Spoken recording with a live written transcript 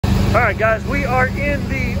All right, guys, we are in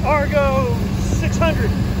the Argo 600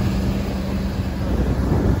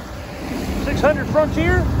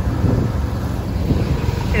 Frontier.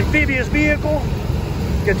 Amphibious vehicle.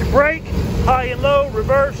 Get your brake, high and low,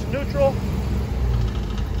 reverse, neutral.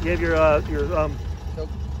 You have your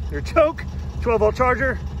choke, 12-volt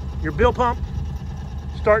charger, your bill pump,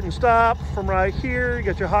 start and stop from right here. You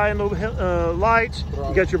got your high and low lights.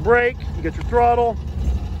 You got your brake, you got your throttle.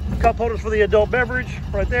 Cup holders for the adult beverage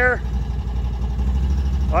right there.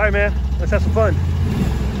 All right, man, let's have some fun.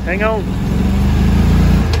 Hang on.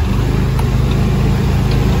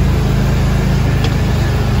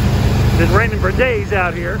 It's been raining for days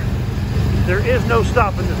out here. There is no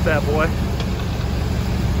stopping this bad boy.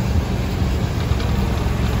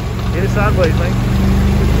 Get it sideways, man.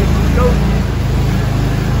 Go.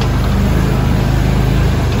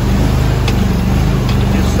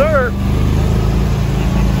 Yes, sir.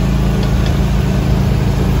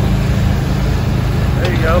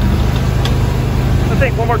 There you go. I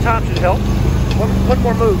think one more time should help. One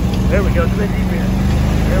more move. There we go.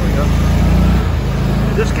 There we go.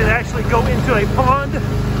 This can actually go into a pond,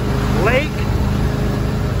 lake.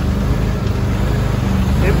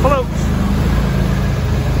 It floats.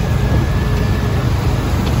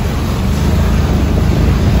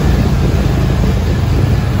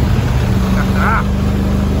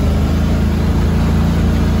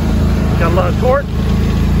 Got a lot of torque.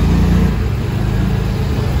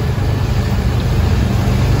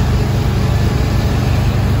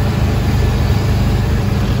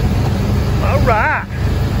 All right.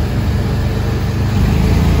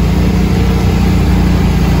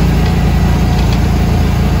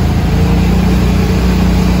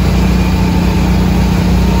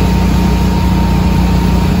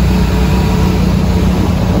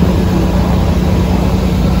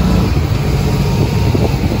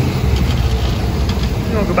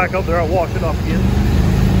 I'm gonna go back up there, I'll wash it off again.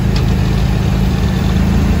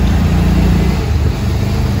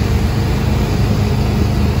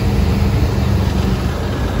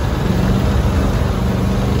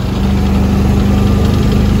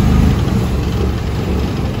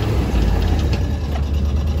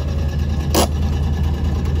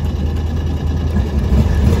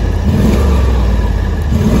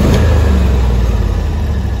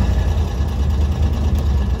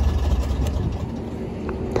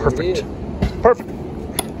 Perfect. Perfect.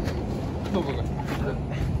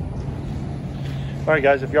 All right,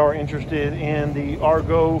 guys, if y'all are interested in the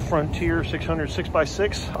Argo Frontier 600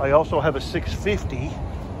 6x6, I also have a 650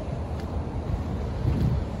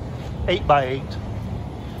 8x8.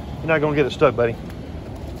 You're not going to get it stuck, buddy.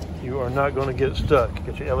 You are not going to get it stuck. You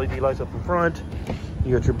got your LED lights up in front.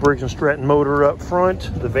 You got your Briggs & Stratton motor up front.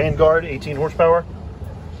 The Vanguard, 18 horsepower,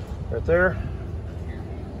 right there.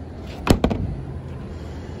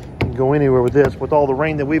 Go anywhere with this. With all the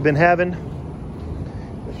rain that we've been having,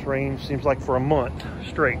 this rain seems like for a month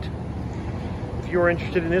straight. If you're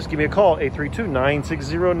interested in this, give me a call,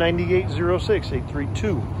 832-960-9806,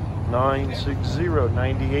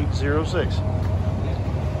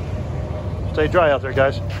 832-960-9806. Stay dry out there,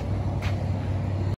 guys.